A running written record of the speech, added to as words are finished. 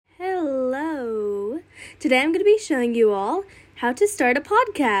Today I'm going to be showing you all how to start a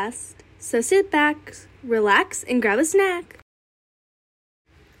podcast. So sit back, relax, and grab a snack.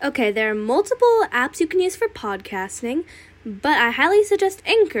 Okay, there are multiple apps you can use for podcasting, but I highly suggest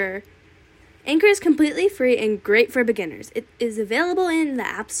Anchor. Anchor is completely free and great for beginners. It is available in the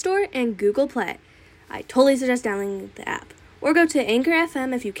App Store and Google Play. I totally suggest downloading the app. Or go to Anchor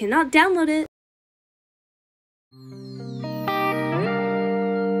FM if you cannot download it.